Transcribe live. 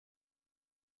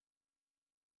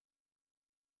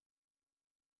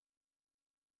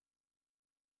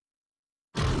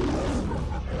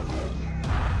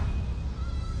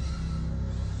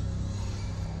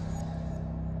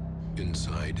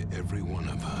Inside every one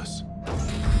of us,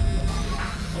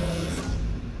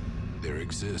 there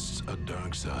exists a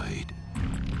dark side.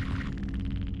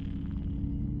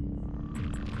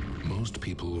 Most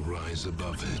people rise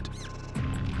above it,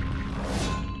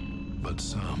 but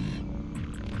some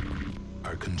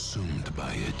are consumed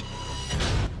by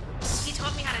it. He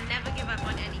taught me how to never give up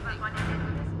on anything.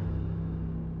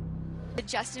 The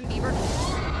Justin Bieber.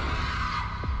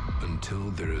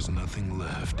 Until there is nothing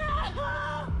left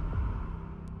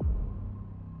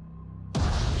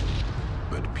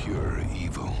but pure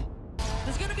evil.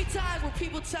 There's gonna be times where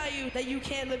people tell you that you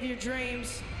can't live your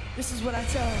dreams. This is what I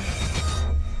tell them.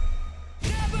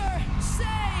 Never say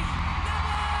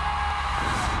never!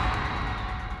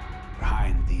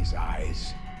 Behind these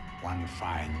eyes, one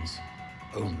finds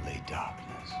only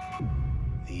darkness.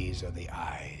 These are the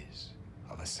eyes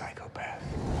of a psychopath.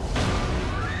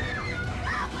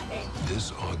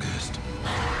 This August,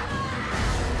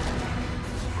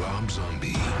 Rob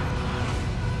Zombie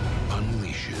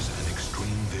unleashes an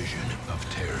extreme vision of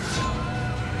terror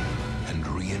and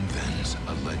reinvents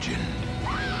a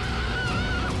legend.